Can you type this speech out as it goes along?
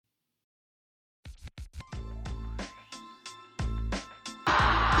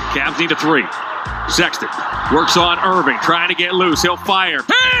Cavs need a three. Sexton works on Irving, trying to get loose. He'll fire.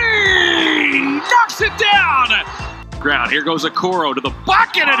 Hey! Knocks it down! Ground. Here goes Okoro to the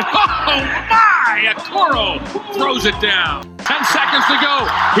bucket, and oh my! Okoro throws it down. 10 seconds to go.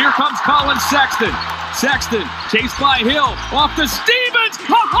 Here comes Colin Sexton. Sexton chased by Hill. Off to Stevens.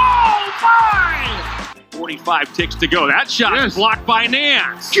 Oh my! 45 ticks to go. That shot is blocked by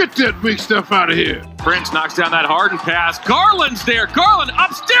Nance. Get that big stuff out of here. Prince knocks down that Harden pass. Garland's there. Garland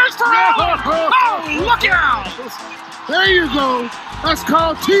upstairs for Allen. Oh, look out! There you go. That's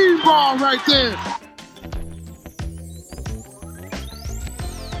called team ball right there.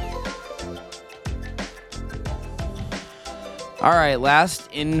 All right, last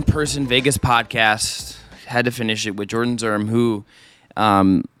in-person Vegas podcast. Had to finish it with Jordan Zurm, who,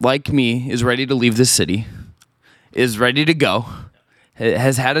 like me, is ready to leave this city, is ready to go,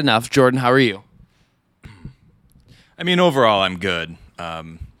 has had enough. Jordan, how are you? I mean, overall, I'm good.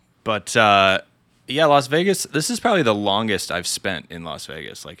 But Las Vegas, this is probably the longest I've spent in Las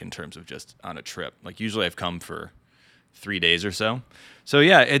Vegas, like in terms of just on a trip. Like usually I've come for 3 days or so. So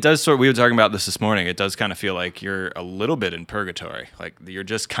yeah, it does we were talking about this morning. It does kind of feel like you're a little bit in purgatory. Like you're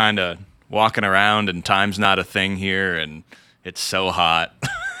just kind of walking around and time's not a thing here and it's so hot.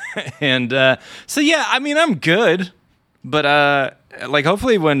 And so yeah, I mean, I'm good. But like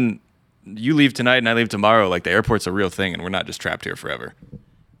hopefully when you leave tonight and I leave tomorrow, like the airport's a real thing and we're not just trapped here forever.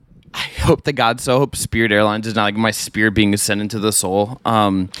 I hope to God so. I hope Spirit Airlines is not like my spirit being sent into the soul.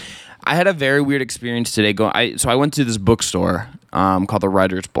 I had a very weird experience today. So I went to this bookstore called the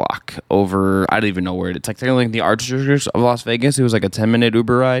Writer's Block over, I don't even know where it is. It's like technically the Arts District of Las Vegas. It was like a 10-minute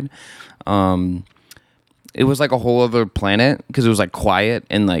Uber ride. It was like a whole other planet because it was like quiet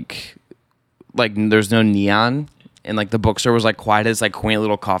and like there's no neon. And like the bookstore was like quiet as like quaint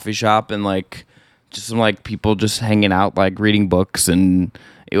little coffee shop and like just some like people just hanging out like reading books, and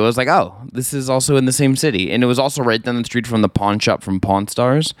it was like, oh, this is also in the same city. And it was also right down the street from the pawn shop from Pawn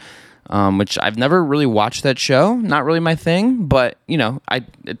Stars, which I've never really watched that show. Not really my thing, but you know, I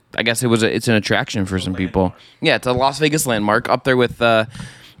guess it's an attraction for some people. Yeah, it's a Las Vegas landmark up there with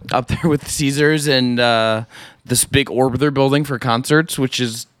Caesars and this big orb they're building for concerts, which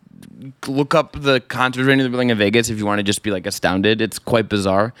is, look up the concert venue they're building in Vegas if you want to just be like astounded. It's quite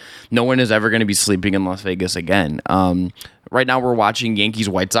bizarre. No one is ever going to be sleeping in Las Vegas again. Right now we're watching Yankees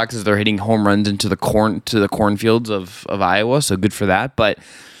White Sox as they're hitting home runs into the cornfields of Iowa, so good for that. But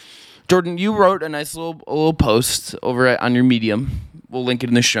Jordan, you wrote a nice little post over on your Medium. We'll link it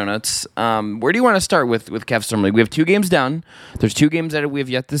in the show notes. Where do you want to start with Cavs Summer League? We have 2 games down. There's 2 games that we have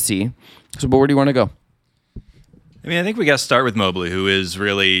yet to see. So, but where do you want to go? I mean, I think we got to start with Mobley, who is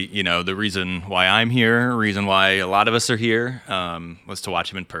really, you know, the reason why I'm here, reason why a lot of us are here, was to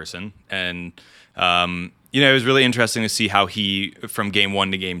watch him in person. And, you know, it was really interesting to see how he, from game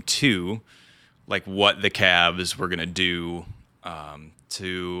 1 to game 2, like what the Cavs were going to do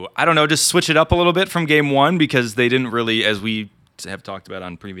to, I don't know, just switch it up a little bit from game 1, because they didn't really, as we have talked about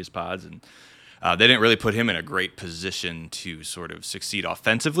on previous pods, and they didn't really put him in a great position to sort of succeed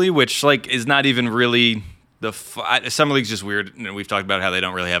offensively, which like is not even really Summer League's just weird. You know, we've talked about how they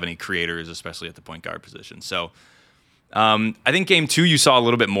don't really have any creators, especially at the point guard position. So I think game 2, you saw a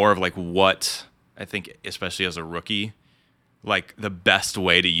little bit more of like what I think, especially as a rookie, like the best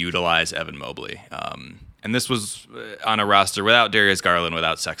way to utilize Evan Mobley. And this was on a roster without Darius Garland,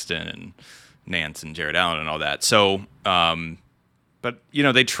 without Sexton and Nance and Jared Allen and all that. So, but you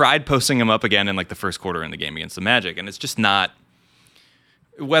know, they tried posting him up again in like the first quarter in the game against the Magic, and it's just not.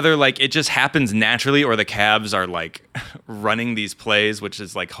 Whether like it just happens naturally or the Cavs are like running these plays, which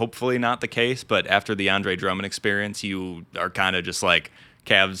is like hopefully not the case. But after the Andre Drummond experience, you are kind of just like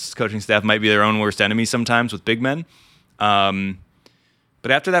Cavs coaching staff might be their own worst enemy sometimes with big men. But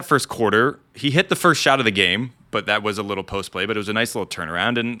after that first quarter, he hit the first shot of the game, but that was a little post play, but it was a nice little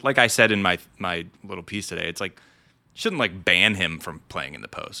turnaround. And like I said in my little piece today, it's like, shouldn't like ban him from playing in the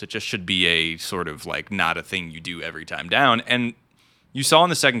post. It just should be a sort of like not a thing you do every time down. And you saw in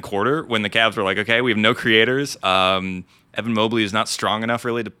the second quarter when the Cavs were like, okay, we have no creators. Evan Mobley is not strong enough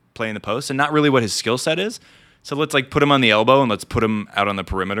really to play in the post and not really what his skill set is. So let's like put him on the elbow and let's put him out on the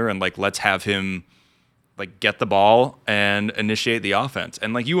perimeter and like let's have him like get the ball and initiate the offense.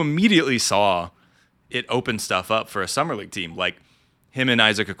 And like you immediately saw it open stuff up for a Summer League team. Like him and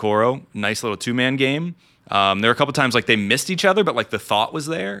Isaac Okoro, nice little 2-man game. There were a couple times like they missed each other, but like the thought was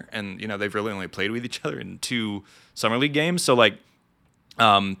there. And, you know, they've really only played with each other in 2 Summer League games. So like,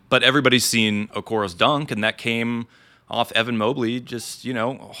 but everybody's seen Okoro's dunk, and that came off Evan Mobley just, you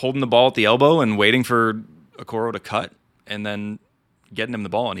know, holding the ball at the elbow and waiting for Okoro to cut and then getting him the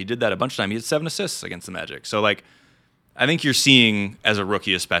ball. And he did that a bunch of times. He had 7 assists against the Magic. So, like, I think you're seeing as a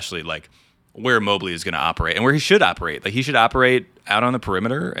rookie, especially like where Mobley is going to operate and where he should operate. Like he should operate out on the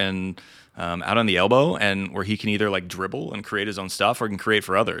perimeter and out on the elbow, and where he can either like dribble and create his own stuff or can create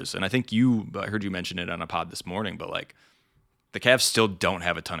for others. And I think I heard you mention it on a pod this morning, but like the Cavs still don't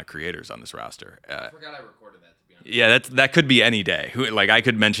have a ton of creators on this roster. I forgot I recorded that, to be honest. Yeah, that could be any day. Like I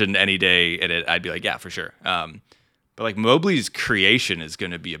could mention any day, and I'd be like, yeah, for sure. But like Mobley's creation is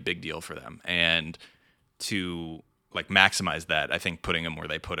going to be a big deal for them, and to like maximize that, I think putting him where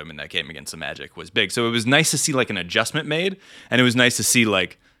they put him in that game against the Magic was big. So it was nice to see like an adjustment made, and it was nice to see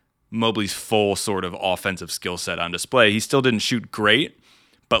like Mobley's full sort of offensive skill set on display. He still didn't shoot great,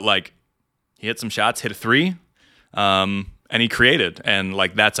 but like he hit some shots, hit a three, and he created, and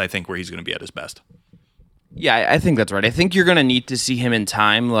like that's I think where he's going to be at his best. Yeah, I think that's right. I think you're going to need to see him in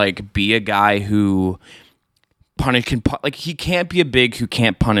time like be a guy who he can't be a big who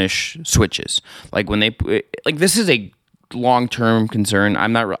can't punish switches. Like when this is a long-term concern.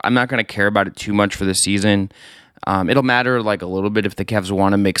 I'm not going to care about it too much for the season. It'll matter like a little bit if the Cavs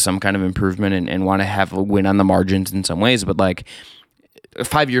want to make some kind of improvement and want to have a win on the margins in some ways. But like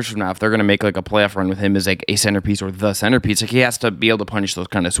 5 years from now, if they're going to make like a playoff run with him as like a centerpiece or the centerpiece, like he has to be able to punish those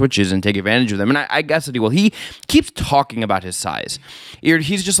kind of switches and take advantage of them. And I guess that he will. He keeps talking about his size.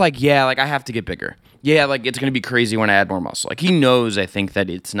 He's just like, yeah, like I have to get bigger. Yeah, like it's going to be crazy when I add more muscle. Like he knows, I think, that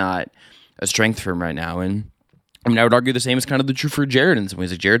it's not a strength for him right now. And I mean, I would argue the same is kind of the true for Jared in some ways.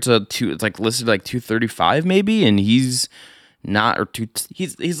 Like Jared's it's like listed like 235 maybe, and he's not, or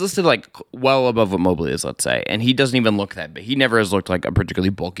he's listed like well above what Mobley is, let's say, and he doesn't even look that big. He never has looked like a particularly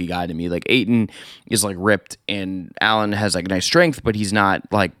bulky guy to me. Like Ayton is like ripped, and Allen has like nice strength, but he's not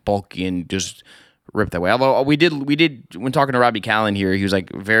like bulky and just ripped that way. Although we did when talking to Robbie Callen here, he was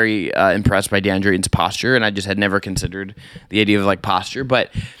like very impressed by DeAndre Ayton's posture, and I just had never considered the idea of like posture,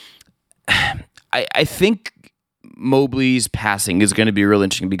 but I think Mobley's passing is going to be real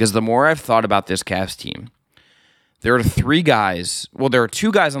interesting because the more I've thought about this Cavs team, there are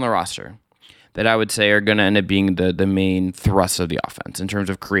two guys on the roster that I would say are going to end up being the main thrust of the offense in terms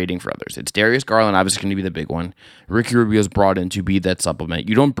of creating for others. It's Darius Garland, obviously going to be the big one. Ricky Rubio's brought in to be that supplement.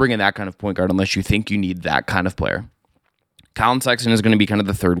 You don't bring in that kind of point guard unless you think you need that kind of player. Colin Sexton is going to be kind of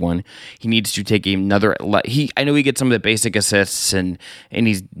the third one. He needs to take another. I know he gets some of the basic assists and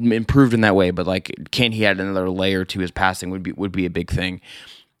he's improved in that way, but like, can he add another layer to his passing would be a big thing.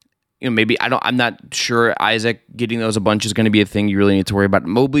 You know, maybe I'm not sure Isaac getting those a bunch is going to be a thing you really need to worry about.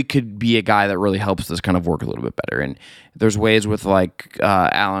 Mobley could be a guy that really helps this kind of work a little bit better. And there's ways with like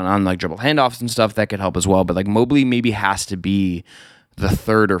Allen on like dribble handoffs and stuff that could help as well. But like Mobley maybe has to be the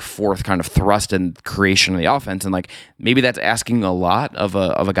third or fourth kind of thrust and creation of the offense. And like maybe that's asking a lot of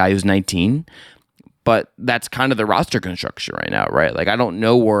a guy who's 19, but that's kind of the roster construction right now, right? Like I don't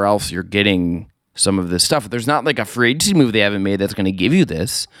know where else you're getting some of this stuff. There's not like a free agency move they haven't made that's going to give you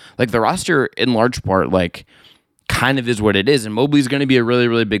this. Like the roster in large part like kind of is what it is, and Mobley's going to be a really,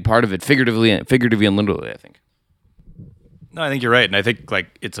 really big part of it, figuratively and literally, I think. No, I think you're right, and I think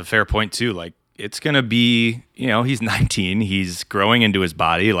like it's a fair point too. Like it's going to be, you know, he's 19, he's growing into his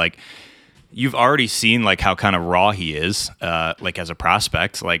body. Like you've already seen like how kind of raw he is, like as a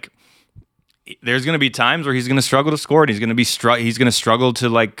prospect. Like there's going to be times where he's going to struggle to score, and he's going to struggle to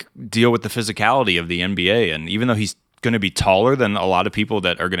like deal with the physicality of the NBA. And even though he's going to be taller than a lot of people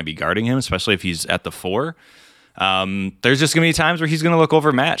that are going to be guarding him, especially if he's at the 4, there's just going to be times where he's going to look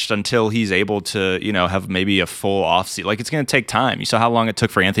overmatched until he's able to, you know, have maybe a full off season. Like it's going to take time. You saw how long it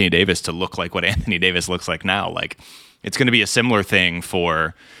took for Anthony Davis to look like what Anthony Davis looks like now. Like it's going to be a similar thing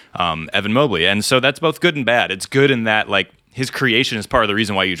for Evan Mobley. And so that's both good and bad. It's good in that like his creation is part of the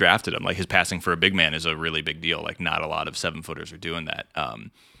reason why you drafted him. Like his passing for a big man is a really big deal. Like not a lot of 7-footers are doing that.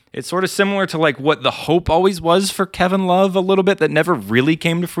 It's sort of similar to like what the hope always was for Kevin Love a little bit that never really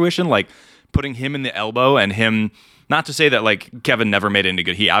came to fruition. Like putting him in the elbow and him, not to say that like Kevin never made any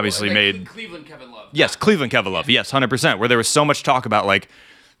good. He obviously made Cleveland Kevin Love. Yes, Cleveland Kevin Love. Yes, 100%. Where there was so much talk about like,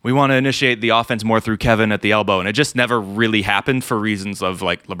 we want to initiate the offense more through Kevin at the elbow, and it just never really happened for reasons of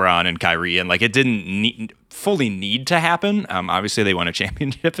like LeBron and Kyrie, and like it didn't fully need to happen. Obviously, they won a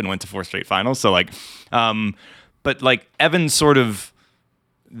championship and went to 4 straight finals, so like, but like Evan's sort of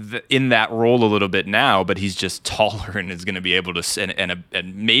in that role a little bit now, but he's just taller and is going to be able to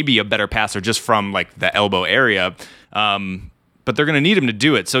and maybe a better passer just from like the elbow area. But they're going to need him to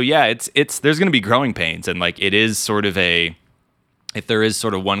do it. So yeah, it's there's going to be growing pains, and like it is sort of if there is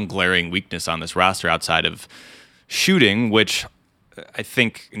sort of one glaring weakness on this roster outside of shooting, which I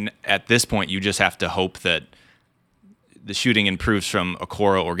think at this point you just have to hope that the shooting improves from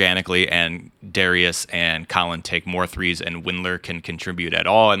Okoro organically, and Darius and Colin take more threes, and Windler can contribute at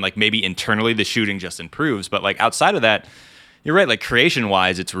all, and like maybe internally the shooting just improves, but like outside of that, you're right. Like creation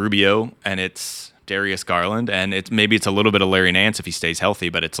wise, it's Rubio and it's Darius Garland, and maybe it's a little bit of Larry Nance if he stays healthy,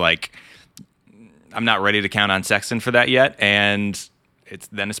 but it's like I'm not ready to count on Sexton for that yet, and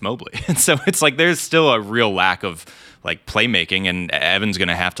it's Mobley, and so it's like there's still a real lack of like playmaking, and Evan's going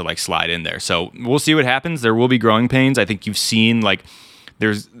to have to like slide in there. So we'll see what happens. There will be growing pains. I think you've seen like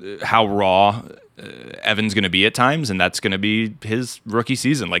there's how raw Evan's going to be at times, and that's going to be his rookie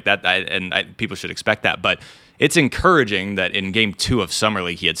season like that. People should expect that. But it's encouraging that in game 2 of Summer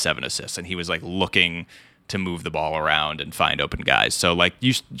League, he had 7 assists and he was like looking to move the ball around and find open guys. So like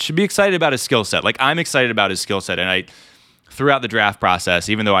you should be excited about his skill set. Like I'm excited about his skill set, and throughout the draft process,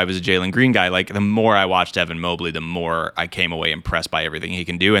 even though I was a Jalen Green guy, like the more I watched Evan Mobley, the more I came away impressed by everything he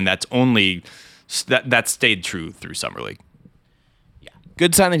can do, and that stayed true through Summer League. Yeah,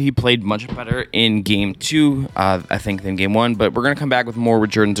 good sign that he played much better in game 2, I think, than game 1. But we're gonna come back with more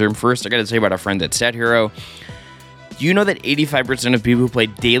with Jordan Zerm. First, I got to tell you about our friend at Stat Hero. Do you know that 85% of people who play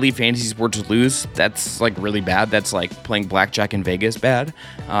daily fantasy sports lose? That's like really bad. That's like playing blackjack in Vegas bad.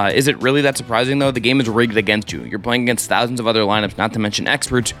 Is it really that surprising though? The game is rigged against you. You're playing against thousands of other lineups, not to mention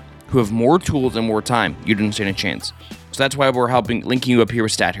experts who have more tools and more time. You don't stand a chance. So that's why we're linking you up here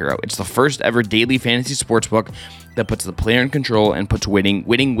with Stat Hero. It's the first ever daily fantasy sportsbook that puts the player in control and puts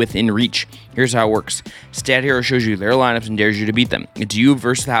winning within reach. Here's how it works. Stat Hero shows you their lineups and dares you to beat them. It's you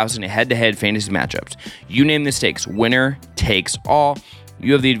versus the house in a head-to-head fantasy matchups. You name the stakes. Winner takes all.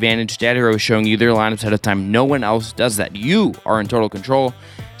 You have the advantage. Stat Hero is showing you their lineups ahead of time. No one else does that. You are in total control.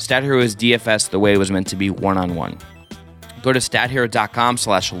 Stat Hero is DFS the way it was meant to be, one-on-one. Go to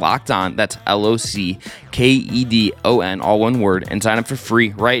stathero.com/lockedon. That's LOCKEDON, all one word, and sign up for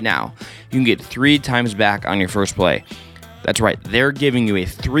free right now. You can get 3 times back on your first play. That's right. They're giving you a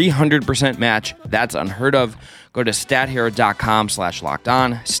 300% match. That's unheard of. Go to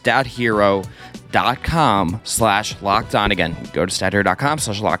stathero.com/lockedon. Stathero.com/lockedon. Again, go to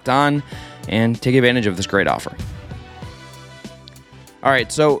stathero.com/lockedon and take advantage of this great offer. All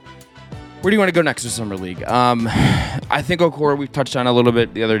right, so where do you want to go next with Summer League? I think Okoro we've touched on a little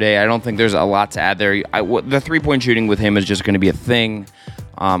bit the other day. I don't think there's a lot to add there. The 3-point shooting with him is just going to be a thing.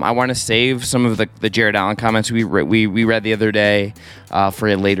 I want to save some of the Jared Allen comments we read the other day for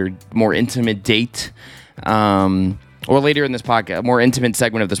a later, more intimate date, or later in this podcast, a more intimate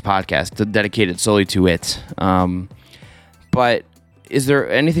segment of this podcast dedicated solely to it. But is there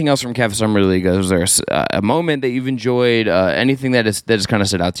anything else from Kev Summer League? Is there a moment that you've enjoyed? Anything that has kind of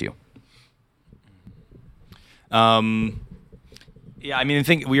stood out to you? Yeah, I mean, I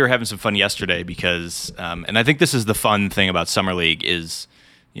think we were having some fun yesterday because, and I think this is the fun thing about Summer League is,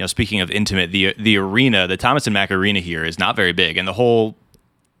 you know, speaking of intimate, the arena, the Thomas and Mack Arena here is not very big, and the whole,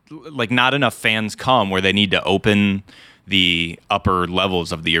 like, not enough fans come where they need to open the upper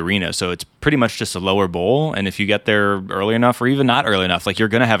levels of the arena, so it's pretty much just a lower bowl, and if you get there early enough or even not early enough, like, you're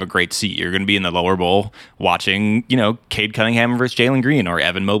going to have a great seat. You're going to be in the lower bowl watching, you know, Cade Cunningham versus Jalen Green or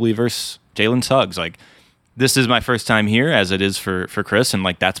Evan Mobley versus Jalen Suggs, like, this is my first time here, as it is for Chris, and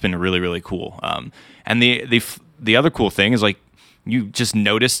like that's been really, really cool. And the other cool thing is like you just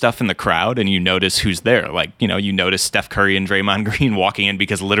notice stuff in the crowd, and you notice who's there. Like, you know, you notice Steph Curry and Draymond Green walking in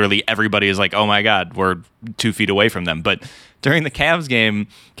because literally everybody is like, "Oh my God, we're 2 feet away from them." But during the Cavs game,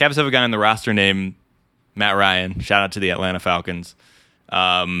 Cavs have a guy on the roster named Matt Ryan. Shout out to the Atlanta Falcons.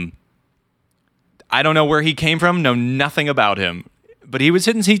 I don't know where he came from. Know nothing about him, but he was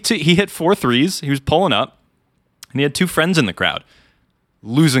hitting. He hit 4 threes. He was pulling up. And he had 2 friends in the crowd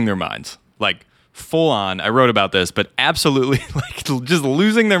losing their minds, like full on. I wrote about this, but absolutely like just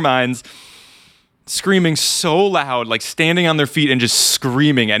losing their minds, screaming so loud, like standing on their feet and just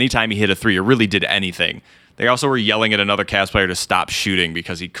screaming anytime he hit a 3 or really did anything. They also were yelling at another Cavs player to stop shooting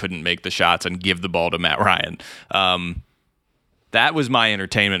because he couldn't make the shots and give the ball to Matt Ryan. That was my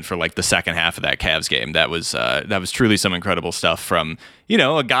entertainment for like the second half of that Cavs game. That was truly some incredible stuff from, you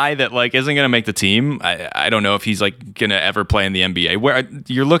know, a guy that like isn't going to make the team. I don't know if he's like going to ever play in the NBA. Where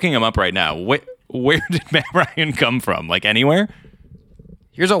you're looking him up right now. Where did Matt Ryan come from? Like anywhere?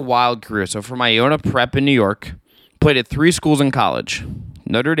 Here's a wild career. So from Iona Prep in New York, played at 3 schools in college.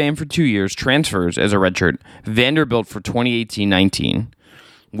 Notre Dame for 2 years, transfers as a redshirt. Vanderbilt for 2018-19,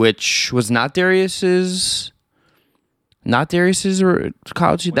 which was not Darius's or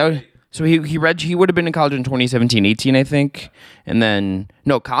college. So he would have been in college in 2017-18, I think. And then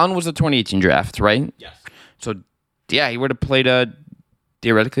Colin was the 2018 draft, right? Yes. So yeah, he would have played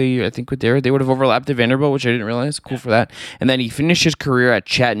theoretically, I think with Derek, they would have overlapped at Vanderbilt, which I didn't realize. Cool for that. And then he finished his career at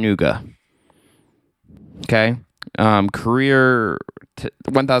Chattanooga. Okay. Career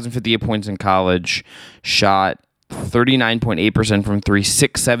 1,058 points in college. Shot 39.8% from three,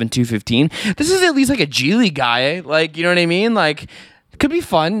 6'7", 215. This is at least like a G League guy. Like, you know what I mean? Like, it could be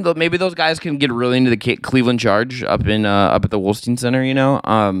fun. Maybe those guys can get really into the Cleveland Charge up at the Wolstein Center.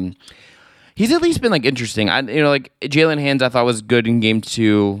 He's at least been like interesting. Like Jalen Hands, I thought was good in game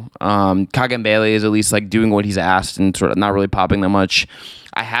 2. Kagan Bailey is at least like doing what he's asked and sort of not really popping that much.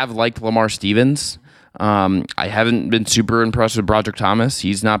 I have liked Lamar Stevens. I haven't been super impressed with Broderick Thomas.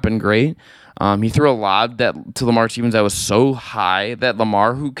 He's not been great. He threw a lob to Lamar Stevens that was so high that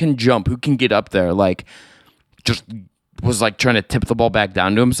Lamar, who can jump, who can get up there, like just was like trying to tip the ball back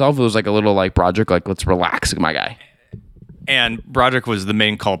down to himself. It was like a little like Broderick, like let's relax, my guy. And Broderick was the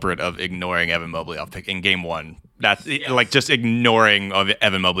main culprit of ignoring Evan Mobley off pick in game 1. That's like just ignoring of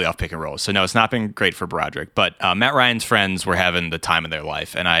Evan Mobley off pick and roll. So no, it's not been great for Broderick. But Matt Ryan's friends were having the time of their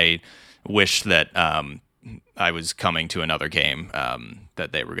life, and I wish that I was coming to another game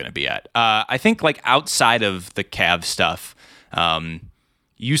that they were going to be at. I think like outside of the Cavs stuff,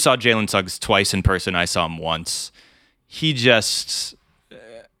 you saw Jalen Suggs twice in person. I saw him once. He just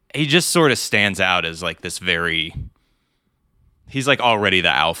sort of stands out as like this very. He's like already the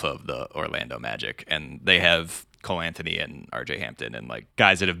alpha of the Orlando Magic, and they have Cole Anthony and RJ Hampton and like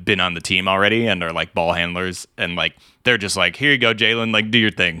guys that have been on the team already and are like ball handlers, and like they're just like, here you go, Jalen, like do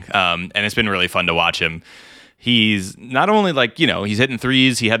your thing. And it's been really fun to watch him. He's not only like, he's hitting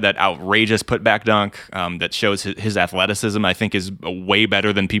threes. He had that outrageous putback dunk that shows his athleticism, I think, is way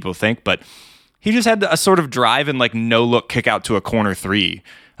better than people think. But he just had a sort of drive and like no look kick out to a corner 3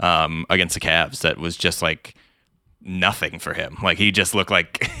 against the Cavs that was just like nothing for him. Like he just looked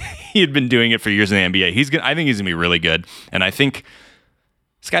like he had been doing it for years in the NBA. I think he's gonna be really good, and I think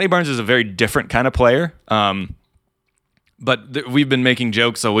Scotty Barnes is a very different kind of player. But we've been making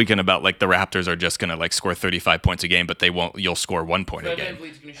jokes all weekend about like the Raptors are just gonna like score 35 points a game, but they won't. You'll score 1 point a game.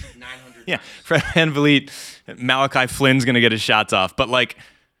 Fred VanVleet's gonna shoot 900. Yeah, Fred VanVleet, Malachi Flynn's gonna get his shots off, but like.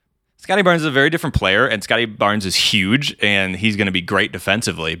 Scotty Barnes is a very different player, and Scotty Barnes is huge, and he's going to be great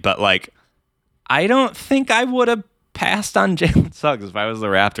defensively. But like, I don't think I would have passed on Jalen Suggs if I was the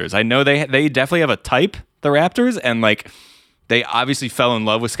Raptors. I know they definitely have a type, the Raptors, and like they obviously fell in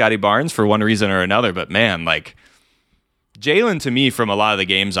love with Scotty Barnes for one reason or another. But man, like Jalen to me, from a lot of the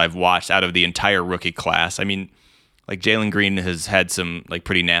games I've watched out of the entire rookie class, I mean, like Jalen Green has had some like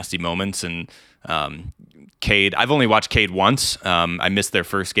pretty nasty moments, and Cade, I've only watched Cade once. I missed their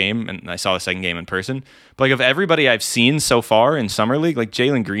first game, and I saw the second game in person. But like of everybody I've seen so far in Summer League, like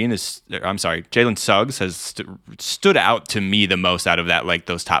Jalen Suggs has stood out to me the most out of that, like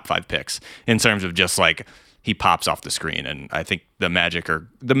those top 5 picks in terms of just like he pops off the screen, and I think the Magic are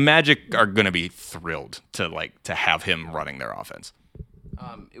going to be thrilled to have him running their offense.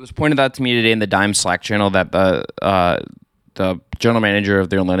 It was pointed out to me today in the Dime Slack channel that the general manager of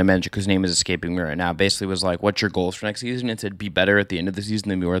the Orlando Magic, whose name is escaping me right now, basically was like, what's your goals for next season? And said, be better at the end of the season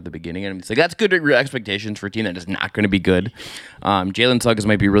than we were at the beginning. And it's like, that's good expectations for a team that is not going to be good. Jalen Suggs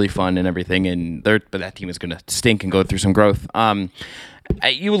might be really fun and everything, but that team is going to stink and go through some growth.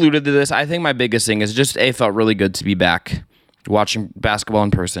 You alluded to this. I think my biggest thing is just, it felt really good to be back watching basketball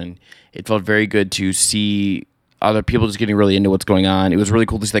in person. It felt very good to see other people just getting really into what's going on. It was really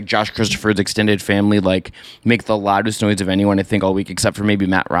cool to see like Josh Christopher's extended family like make the loudest noise of anyone, I think, all week, except for maybe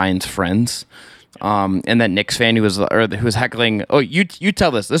Matt Ryan's friends. And that Knicks fan who was heckling. Oh, you tell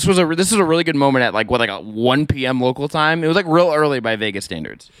this. This is a really good moment at like 1 p.m. local time. It was like real early by Vegas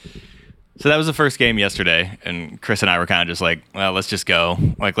standards. So that was the first game yesterday, and Chris and I were kind of just like, well, let's just go.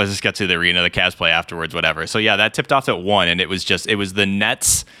 Like, let's just get to the arena, the Cavs play afterwards, whatever. So yeah, that tipped off at 1, and it was the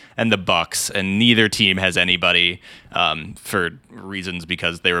Nets and the Bucks, and neither team has anybody for reasons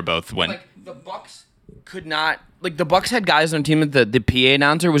because they were both like the Bucks could not. Like the Bucks had guys on the team that the PA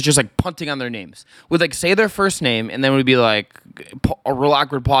announcer was just like punting on their names, would like say their first name and then would be like a real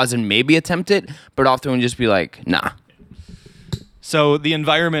awkward pause and maybe attempt it, but often would just be like, nah. So the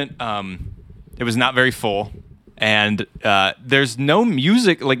environment, it was not very full, and there's no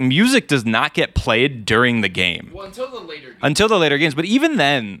music. Like music does not get played during the game. Well, until the later games. Until the later games, but even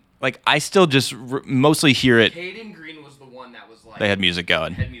then, like I still just mostly hear it. Caden Green was the one that was like. They had music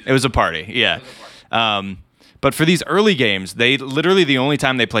going. It was a party, yeah. It was a party. But for these early games, they literally the only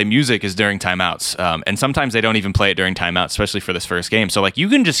time they play music is during timeouts, and sometimes they don't even play it during timeouts, especially for this first game. So like you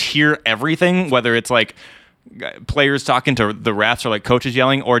can just hear everything, whether it's like players talking to the refs or like coaches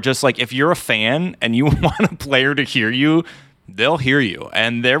yelling, or just like if you're a fan and you want a player to hear you, they'll hear you.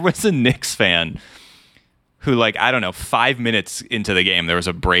 And there was a Knicks fan who, like, I don't know, 5 minutes into the game, there was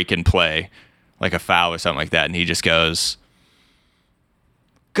a break in play, like a foul or something like that, and he just goes,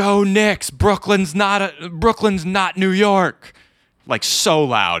 "Go Knicks! Brooklyn's not New York!" Like so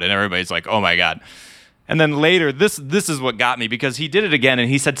loud, and everybody's like, "Oh my God!" And then later, this is what got me, because he did it again, and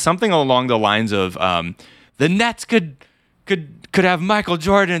he said something along the lines of, "The Nets could have Michael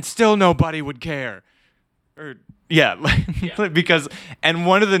Jordan, and still nobody would care." Or yeah. Because, and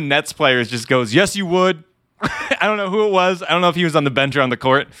one of the Nets players just goes, "Yes, you would." I don't know who it was. I don't know if he was on the bench or on the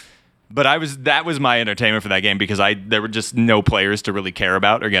court. But that was my entertainment for that game, because there were just no players to really care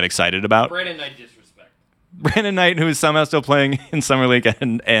about or get excited about. Brandon Knight disrespect. Brandon Knight, who is somehow still playing in Summer League,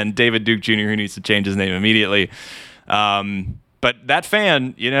 and David Duke Jr., who needs to change his name immediately. But that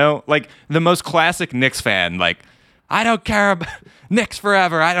fan, like the most classic Knicks fan, like, I don't care about Knicks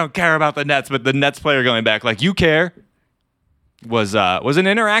forever. I don't care about the Nets. But the Nets player going back, like, you care, was an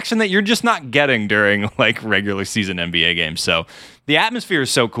interaction that you're just not getting during like regular season NBA games. So the atmosphere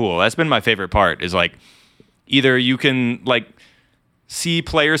is so cool. That's been my favorite part, is like either you can like see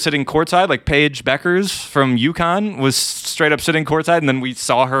players sitting courtside, like Paige Beckers from UConn was straight up sitting courtside, and then we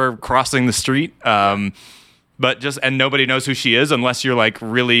saw her crossing the street. But nobody knows who she is unless you're like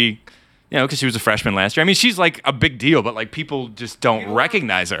really, because she was a freshman last year. I mean, she's like a big deal, but like people just don't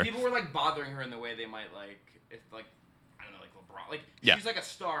recognize her. People were like bothering her in the way they might like, if like, I don't know, like LeBron. Like, yeah. She's like a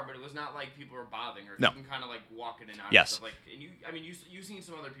star, but it was not like people were bothering her. No. She can kind of like walk in and out. Yes. And stuff. Like, and you've seen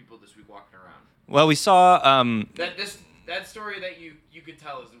some other people this week walking around. Well, we saw that story that you could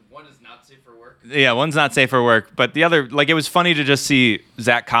tell is one is not safe for work. Yeah, one's not safe for work, but the other, like, it was funny to just see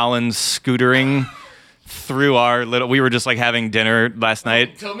Zach Collins scootering through we were just like having dinner last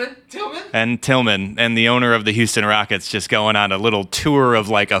night. Tillman? And Tillman, and the owner of the Houston Rockets, just going on a little tour of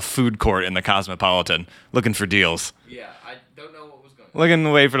like a food court in the Cosmopolitan, looking for deals. Yeah, I don't know what was going on. Looking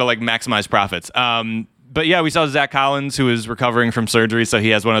away for to like maximize profits. But yeah, we saw Zach Collins, who is recovering from surgery, so he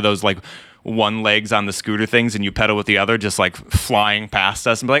has one of those like one legs on the scooter things, and you pedal with the other, just like flying past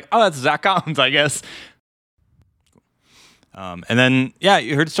us, and be like, "Oh, that's Zach Collins, I guess." And then, yeah,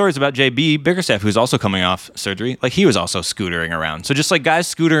 you heard stories about JB Bickerstaff, who's also coming off surgery. Like, he was also scootering around. So just like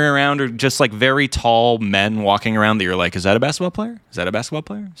guys scootering around, or just like very tall men walking around that you're like, is that a basketball player? Is that a basketball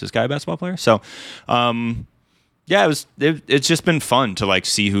player? Is this guy a basketball player? So, yeah, it's just been fun to like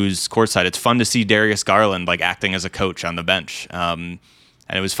see who's courtside. It's fun to see Darius Garland like acting as a coach on the bench. And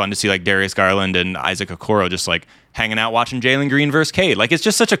it was fun to see like Darius Garland and Isaac Okoro just like hanging out watching Jalen Green versus Cade. Like, it's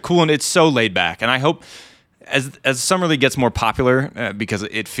just such a cool, and it's so laid back. And I hope as Summer League gets more popular, because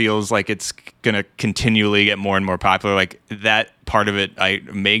it feels like it's going to continually get more and more popular, like that part of it I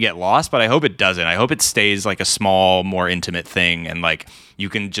may get lost, but I hope it doesn't. I hope it stays like a small, more intimate thing, and like you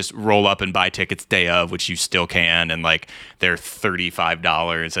can just roll up and buy tickets day of, which you still can, and like they're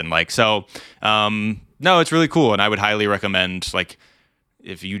 $35, and like so no, it's really cool, and I would highly recommend, like,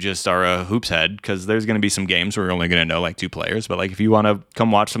 if you just are a hoops head, because there's going to be some games where you're only going to know like two players, but like if you want to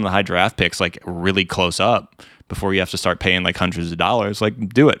come watch some of the high draft picks like really close up before you have to start paying like hundreds of dollars, like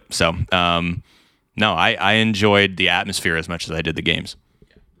do it. So no, I enjoyed the atmosphere as much as I did the games.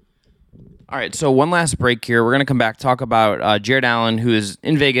 All right, so one last break here. We're going to come back, talk about Jared Allen, who is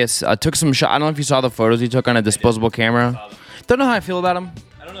in Vegas, took some shot. I don't know if you saw the photos he took on a disposable camera. Don't know how I feel about him.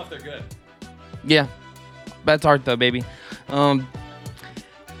 I don't know if they're good. Yeah, that's art though, baby.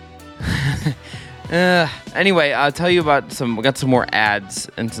 Anyway, I'll tell you about we got some more ads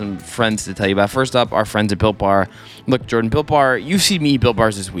and some friends to tell you about. First up, our friends at Built Bar. Look, Jordan, Built Bar, you've seen me eat Built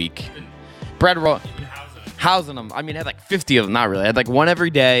Bars this week. Bread roll. Housing them. I mean, I had like 50 of them. Not really. I had like one every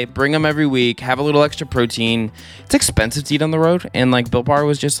day. Bring them every week. Have a little extra protein. It's expensive to eat on the road. And like Built Bar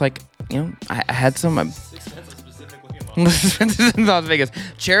was just like, I had some. It's expensive specifically in Las Vegas.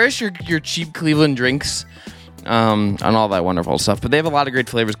 Cherish your cheap Cleveland drinks. And all that wonderful stuff. But they have a lot of great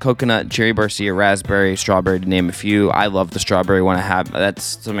flavors: coconut, cherry barcia, raspberry, strawberry, to name a few. I love the strawberry one. That's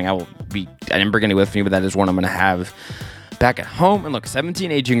something I didn't bring any with me, but that is one I'm going to have back at home. And look,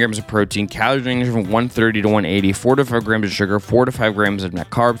 18 grams of protein, calories range from 130 to 180, 4 to 5 grams of sugar, 4 to 5 grams of net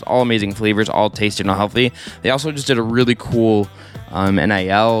carbs, all amazing flavors, all tasty and all healthy. They also just did a really cool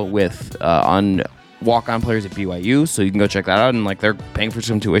NIL with on walk-on players at BYU, so you can go check that out, and like they're paying for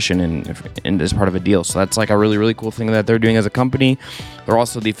some tuition and as part of a deal, so that's like a really, really cool thing that they're doing as a company. They're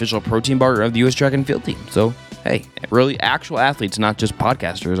also the official protein bar of the U.S. track and field team, so hey, really actual athletes, not just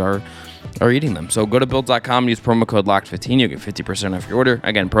podcasters, are eating them. So go to build.com and use promo code LOCKED15. You'll get 50% off your order.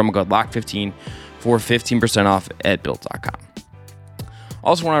 Again, promo code LOCKED15 for 15% off at build.com.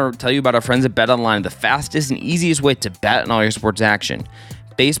 Also want to tell you about our friends at BetOnline, the fastest and easiest way to bet on all your sports action.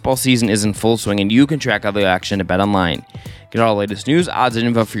 Baseball season is in full swing, and you can track all the action at BetOnline. Get all the latest news, odds, and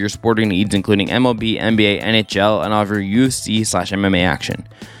info for your sporting needs, including MLB, NBA, NHL, and all of your UFC/MMA action.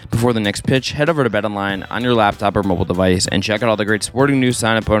 before the next pitch, head over to BetOnline on your laptop or mobile device and check out all the great sporting news,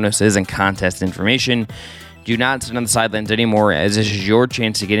 sign-up bonuses, and contest information. Do not sit on the sidelines anymore, as this is your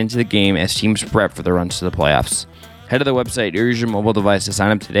chance to get into the game as teams prep for the runs to the playoffs. Head to the website or use your mobile device to sign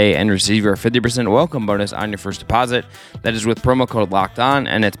up today and receive your 50% welcome bonus on your first deposit. That is with promo code LOCKEDON,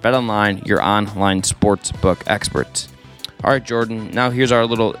 and it's BetOnline, your online sportsbook experts. All right, Jordan, now here's our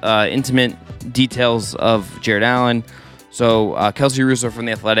little intimate details of Jared Allen. So Kelsey Russo from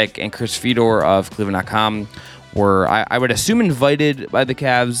The Athletic and Chris Fedor of Cleveland.com were, I would assume, invited by the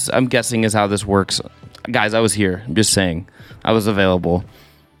Cavs. I'm guessing is how this works. Guys, I was here. I'm just saying. I was available.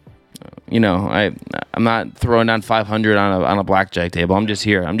 You know, I'm not throwing down 500 on a blackjack table. I'm just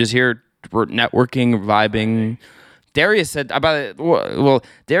here. We're networking, vibing. Darius said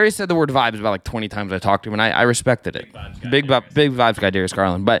Darius said the word vibes about like 20 times I talked to him, and I respected it. Big vibes guy, Darius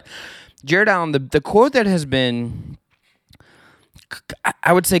Garland. But Jared Allen, the quote that has been,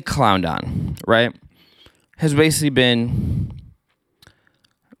 I would say, clowned on, right, has basically been,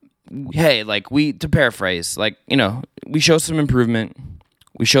 hey, like, to paraphrase, like, you know, we show some improvement,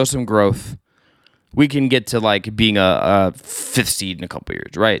 we show some growth, we can get to, like, being a fifth seed in a couple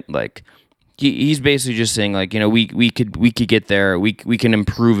years, right? Like, he's basically just saying, like, you know, we could get there, we can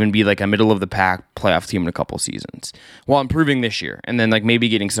improve and be, like, a middle of the pack playoff team in a couple seasons, while improving this year, and then, like, maybe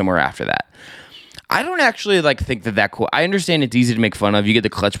getting somewhere after that. I don't actually, like, think that cool. I understand it's easy to make fun of. You get the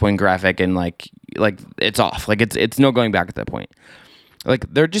clutch point graphic, and, like it's off. Like, it's no going back at that point. Like,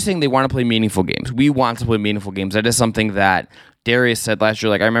 they're just saying they want to play meaningful games. We want to play meaningful games. That is something that Darius said last year.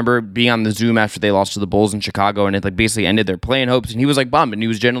 Like, I remember being on the Zoom after they lost to the Bulls in Chicago, and it, like, basically ended their playing hopes, and he was, like, bummed, and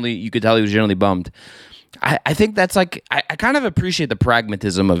you could tell he was generally bummed. I think that's, like, I kind of appreciate the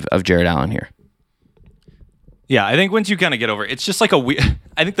pragmatism of Jared Allen here. Yeah, I think once you kind of get over it, it's just like a weird.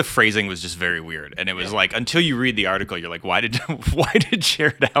 I think the phrasing was just very weird, and it was like, until you read the article, you're like, why did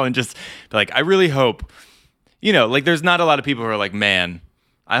Jared Allen just be like, I really hope. You know, like, there's not a lot of people who are like, man,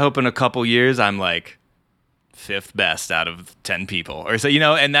 I hope in a couple years I'm like fifth best out of 10 people, or so, you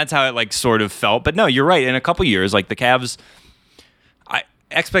know, and that's how it, like, sort of felt. But no, you're right. In a couple years, like, the Cavs,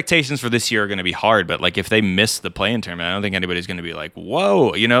 expectations for this year are going to be hard, but, like, if they miss the play-in tournament, I don't think anybody's going to be like,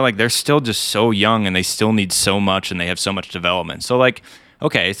 whoa, you know, like, they're still just so young and they still need so much and they have so much development. So, like,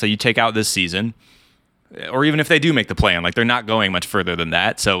 okay, so you take out this season, or even if they do make the play-in, like, they're not going much further than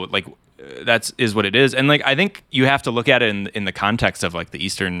that. So, like, that's is what it is. And, like, I think you have to look at it in the context of, like, the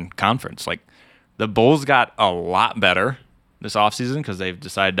Eastern Conference. Like, the Bulls got a lot better this offseason because they've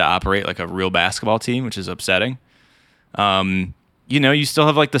decided to operate like a real basketball team, which is upsetting. You know, you still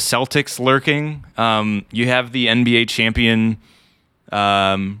have, like, the Celtics lurking. You have the NBA champion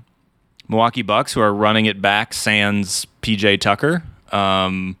Milwaukee Bucks, who are running it back sans PJ Tucker.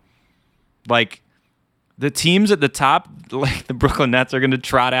 Like, the teams at the top, like the Brooklyn Nets, are going to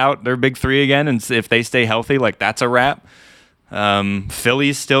trot out their big three again, and if they stay healthy, like, that's a wrap.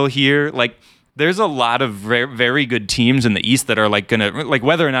 Philly's still here. Like, there's a lot of very, very good teams in the East that are, like, going to, like,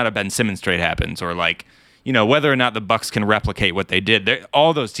 whether or not a Ben Simmons trade happens, or, like, you know, whether or not the Bucks can replicate what they did,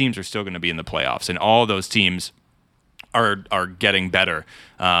 all those teams are still going to be in the playoffs, and all those teams are getting better.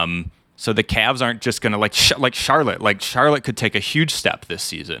 So the Cavs aren't just going to, like Charlotte. Like, Charlotte could take a huge step this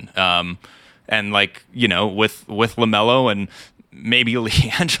season. And, like, you know, with LaMelo and maybe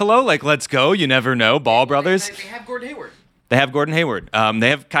LiAngelo, like, let's go. You never know. Ball brothers. They have Gordon Hayward. They have Gordon Hayward. They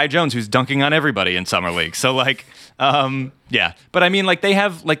have Kai Jones, who's dunking on everybody in Summer League. So, like, yeah. But, I mean, like, they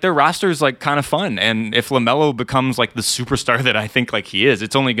have, like, their roster's, like, kind of fun. And if LaMelo becomes, like, the superstar that I think, like, he is,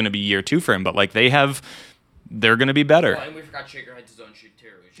 it's only going to be year 2 for him. But, like, they're going to be better. Well, and we forgot Shaker had his own shoot,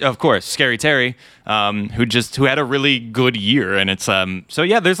 Terry. Of course, Scary Terry, who had a really good year. And it's, so,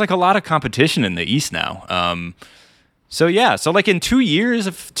 yeah, there's, like, a lot of competition in the East now. So, yeah, so, like, in 3 years,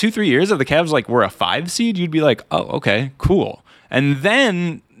 if the Cavs, like, were a 5 seed, you'd be like, oh, okay, cool. And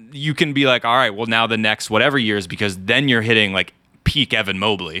then you can be like, all right, well, now the next whatever years, because then you're hitting, like, peak Evan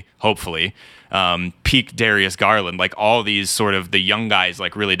Mobley, hopefully, peak Darius Garland, like, all these sort of the young guys,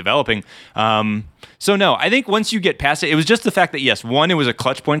 like, really developing. So, no, I think once you get past it was just the fact that, yes, one, it was a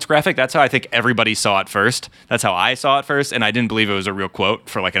clutch points graphic. That's how I think everybody saw it first. That's how I saw it first, and I didn't believe it was a real quote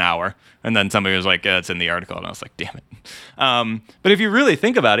for, like, an hour. And then somebody was like, it's in the article, and I was like, damn it. But if you really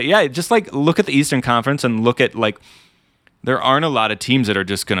think about it, yeah, just, like, look at the Eastern Conference and look at, like, there aren't a lot of teams that are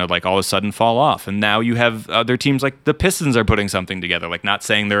just going to, like, all of a sudden fall off. And now you have other teams, like the Pistons are putting something together. Like, not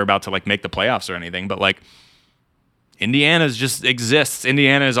saying they're about to, like, make the playoffs or anything, but, like, Indiana just exists.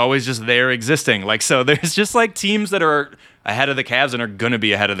 Indiana is always just there existing. Like, so there's just, like, teams that are ahead of the Cavs and are going to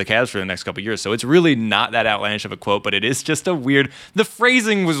be ahead of the Cavs for the next couple of years. So it's really not that outlandish of a quote, but it is just a weird, the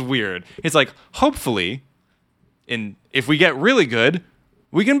phrasing was weird. It's like, hopefully, if we get really good,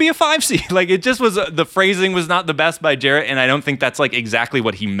 we can be a 5 seed. Like, it just was, the phrasing was not the best by Jarrett, and I don't think that's like exactly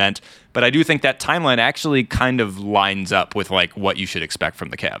what he meant. But I do think that timeline actually kind of lines up with like what you should expect from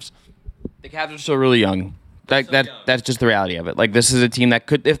the Cavs. The Cavs are still really young. That's just the reality of it. Like, this is a team that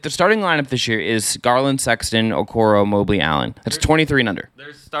could, if the starting lineup this year is Garland, Sexton, Okoro, Mobley, Allen, that's 23 and under.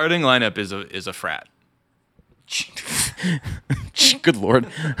 Their starting lineup is a frat. Good Lord.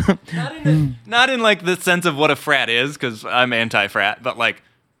 Not in like the sense of what a frat is, because I'm anti-frat, but like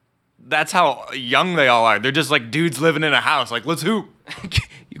that's how young they all are. They're just like dudes living in a house. Like, let's hoop.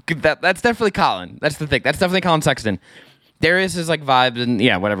 That's definitely Colin. That's the thing. That's definitely Colin Sexton. Darius is like vibes and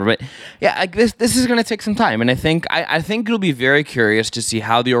yeah, whatever. But yeah, like this is going to take some time, and I think it'll be very curious to see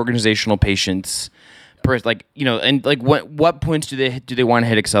how the organizational patience. Like, you know, and like what points do they want to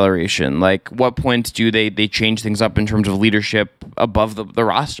hit acceleration? Like, what points do they change things up in terms of leadership above the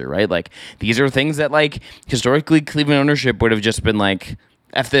roster, right? Like, these are things that like historically Cleveland ownership would have just been like,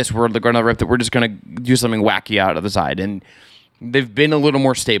 F this, we're going to rip that, we're just going to do something wacky out of the side, and they've been a little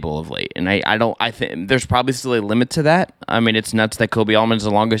more stable of late, and I think there's probably still a limit to that. I mean, it's nuts that Kobe Allman is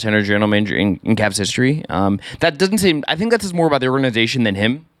the longest tenured general manager in Cavs history. That doesn't seem. I think that says more about the organization than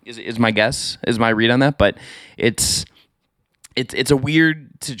him. Is my guess, is my read on that, but it's a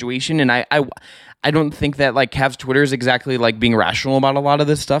weird situation, and I don't think that like Cavs Twitter is exactly like being rational about a lot of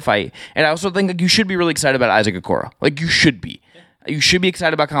this stuff. I also think like you should be really excited about Isaac Okoro. Like, you should be. You should be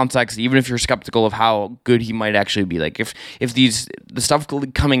excited about Colin Sexton, even if you're skeptical of how good he might actually be. Like, if the stuff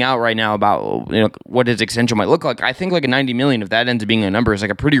coming out right now about, you know, what his extension might look like, I think like a $90 million, if that ends up being a number, is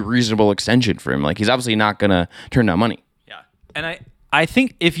like a pretty reasonable extension for him. Like, he's obviously not gonna turn down money. Yeah, and I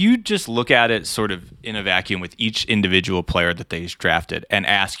think if you just look at it sort of in a vacuum with each individual player that they drafted and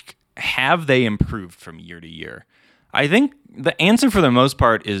ask, have they improved from year to year? I think the answer for the most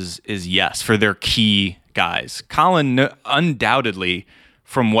part is yes, for their key guys. Colin, undoubtedly,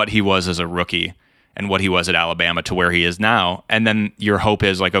 from what he was as a rookie and what he was at Alabama to where he is now. And then your hope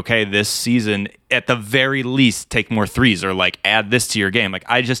is like, okay, this season, at the very least, take more threes or like add this to your game. Like,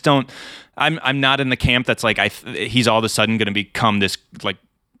 I just don't, I'm not in the camp that's like, he's all of a sudden going to become this like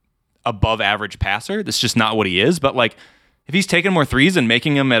above average passer. That's just not what he is. But like, if he's taking more threes and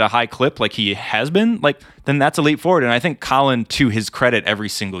making them at a high clip like he has been, like, then that's a leap forward. And I think Colin, to his credit, every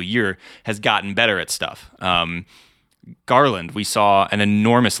single year has gotten better at stuff. Garland, we saw an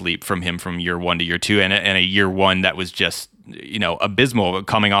enormous leap from him from year 1 to year 2, and a year 1 that was just, you know, abysmal,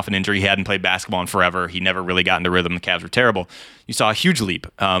 coming off an injury. He hadn't played basketball in forever. He never really got into rhythm. The Cavs were terrible. You saw a huge leap.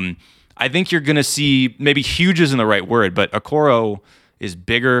 I think you're going to see, maybe huge isn't the right word, but Okoro is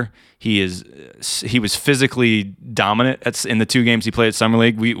bigger. He was physically dominant in the 2 games he played at Summer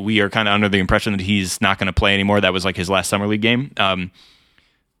League. We are kind of under the impression that he's not going to play anymore. That was like his last Summer League game.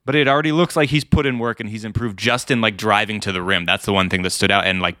 But it already looks like he's put in work and he's improved just in like driving to the rim. That's the one thing that stood out,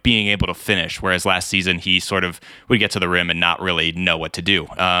 and like being able to finish. Whereas last season he sort of would get to the rim and not really know what to do.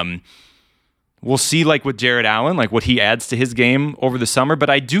 We'll see like with Jarrett Allen, like what he adds to his game over the summer.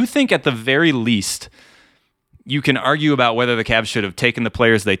 But I do think at the very least, you can argue about whether the Cavs should have taken the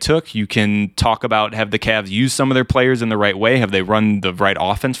players they took. You can talk about, have the Cavs used some of their players in the right way? Have they run the right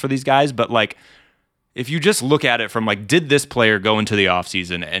offense for these guys? But like, if you just look at it from like, did this player go into the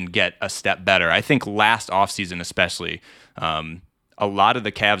offseason and get a step better? I think last offseason especially, a lot of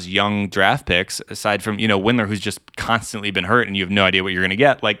the Cavs' young draft picks, aside from, you know, Windler, who's just constantly been hurt and you have no idea what you're going to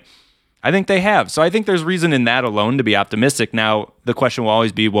get, like, I think they have. So I think there's reason in that alone to be optimistic. Now, the question will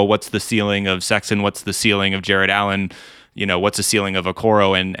always be, well, what's the ceiling of Sexton? What's the ceiling of Jarrett Allen? You know, what's the ceiling of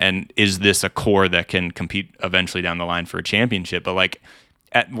Okoro? And is this a core that can compete eventually down the line for a championship? But like,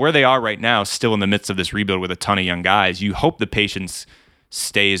 at where they are right now, still in the midst of this rebuild with a ton of young guys, you hope the patience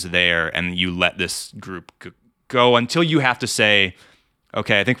stays there and you let this group go until you have to say,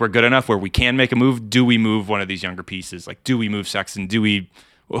 okay, I think we're good enough where we can make a move. Do we move one of these younger pieces? Like, do we move Sexton? Do we...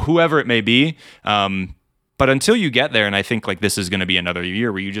 whoever it may be. But until you get there, and I think like this is going to be another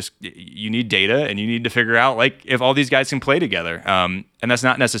year where you need data and you need to figure out like if all these guys can play together. And that's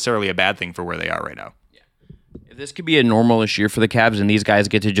not necessarily a bad thing for where they are right now. Yeah. If this could be a normal-ish year for the Cavs and these guys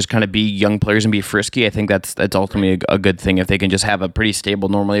get to just kind of be young players and be frisky, I think that's ultimately a good thing. If they can just have a pretty stable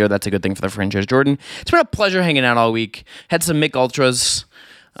normal year, that's a good thing for the franchise. Jordan, it's been a pleasure hanging out all week. Had some Mick Ultras.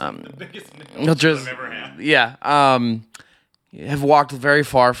 The biggest Mick Ultras I've ever had. Yeah. Have walked very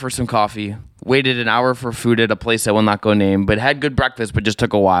far for some coffee, waited an hour for food at a place I will not go name, but had good breakfast, but just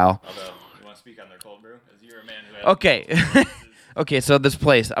took a while. Although, you want to speak on their cold brew? As you're a man who has Okay. Okay, so this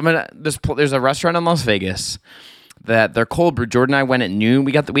place, there's a restaurant in Las Vegas that their cold brew. Jordan and I went at noon.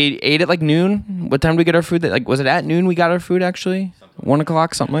 We ate at like noon. What time did we get our food? Like, was it at noon we got our food actually? 1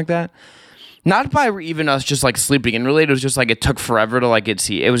 o'clock, something like that. Not by even us just like sleeping. And really, it was just like it took forever to like get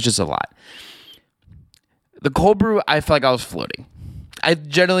see. It was just a lot. The cold brew, I felt like I was floating. I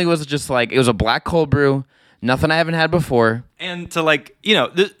generally was just like, it was a black cold brew, nothing I haven't had before. And to like,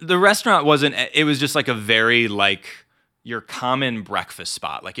 the restaurant wasn't, it was just like a very like your common breakfast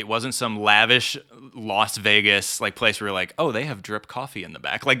spot. Like it wasn't some lavish Las Vegas like place where you're like, oh, they have drip coffee in the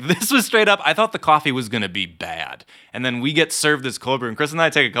back. Like this was straight up, I thought the coffee was going to be bad. And then we get served this cold brew and Chris and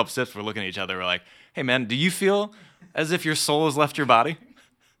I take a couple sips, we're looking at each other, we're like, hey man, do you feel as if your soul has left your body?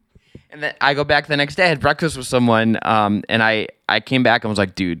 And then I go back the next day, I had breakfast with someone, and I came back and was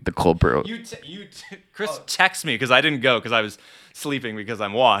like, dude, the cold brew. Chris texted me because I didn't go because I was sleeping because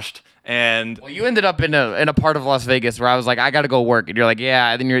I'm washed. And well, you ended up in a part of Las Vegas where I was like, I got to go work. And you're like,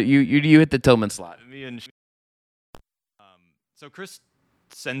 yeah, and then you hit the Tillman slot. So Chris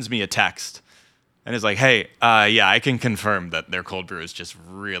sends me a text and is like, hey, yeah, I can confirm that their cold brew is just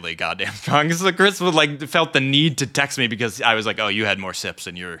really goddamn strong. So Chris would like felt the need to text me because I was like, oh, you had more sips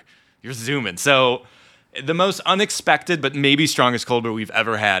and you're zooming. So the most unexpected but maybe strongest cold brew we've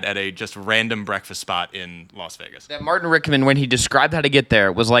ever had at a just random breakfast spot in Las Vegas. That Martin Rickman, when he described how to get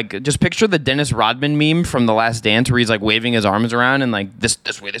there, was like, just picture the Dennis Rodman meme from The Last Dance where he's like waving his arms around and like this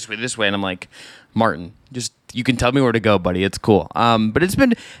way. And I'm like, Martin, just you can tell me where to go, buddy. It's cool.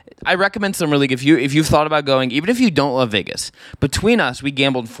 But I recommend Summer League if you've thought about going, even if you don't love Vegas. Between us, we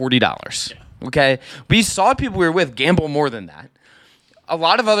gambled $40. Yeah. Okay, we saw people we were with gamble more than that. A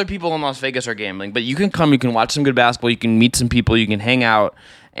lot of other people in Las Vegas are gambling, but you can come, you can watch some good basketball, you can meet some people, you can hang out,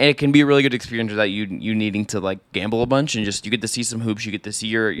 and it can be a really good experience without you needing to like gamble a bunch, and just you get to see some hoops, you get to see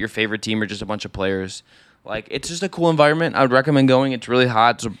your favorite team or just a bunch of players. Like it's just a cool environment. I would recommend going. It's really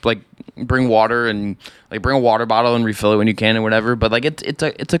hot, so like bring water and like bring a water bottle and refill it when you can and whatever. But like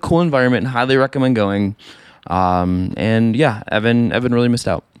it's a cool environment and highly recommend going. And yeah, Evan really missed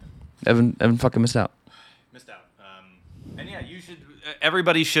out. Evan fucking missed out. And yeah,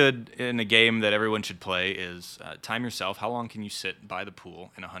 everybody should, in a game that everyone should play, is time yourself. How long can you sit by the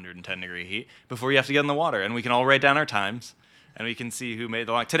pool in 110-degree heat before you have to get in the water? And we can all write down our times, and we can see who made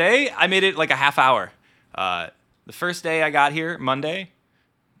the long. Today, I made it like a half hour. The first day I got here, Monday,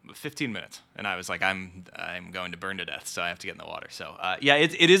 15 minutes. And I was like, I'm going to burn to death, so I have to get in the water. So, yeah,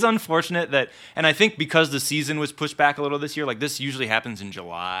 it is unfortunate that, and I think because the season was pushed back a little this year, like this usually happens in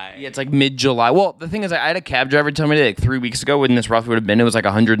July. Yeah, it's like mid-July. Well, the thing is, I had a cab driver tell me that like 3 weeks ago when this roughly would have been, it was like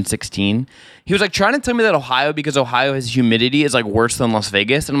 116. He was like trying to tell me that Ohio, because Ohio has humidity, is like worse than Las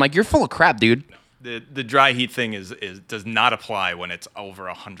Vegas. And I'm like, you're full of crap, dude. No. The dry heat thing does not apply when it's over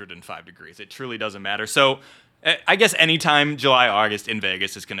 105 degrees. It truly doesn't matter. So I guess anytime July, August in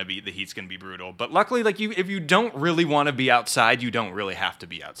Vegas is the heat's gonna be brutal. But luckily, like if you don't really want to be outside, you don't really have to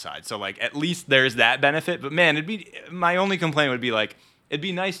be outside. So like at least there's that benefit. But man, my only complaint would be like it'd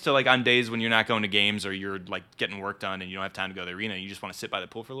be nice to like on days when you're not going to games or you're like getting work done and you don't have time to go to the arena and you just want to sit by the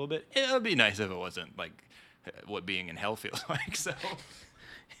pool for a little bit. It would be nice if it wasn't like what being in hell feels like. So.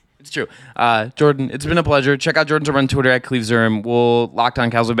 It's true. Jordan, it's been a pleasure. Check out Jordan's on Twitter at CleveZerm. We'll Locked On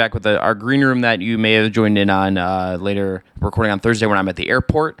Cowboys back with our green room that you may have joined in on later, recording on Thursday when I'm at the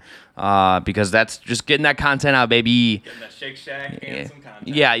airport, because that's just getting that content out, baby. Getting that Shake Shack and some content.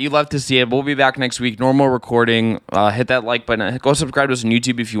 Yeah, you love to see it. We'll be back next week. Normal recording. Hit that like button. Go subscribe to us on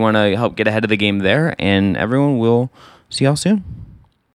YouTube if you want to help get ahead of the game there. And everyone, we'll see y'all soon.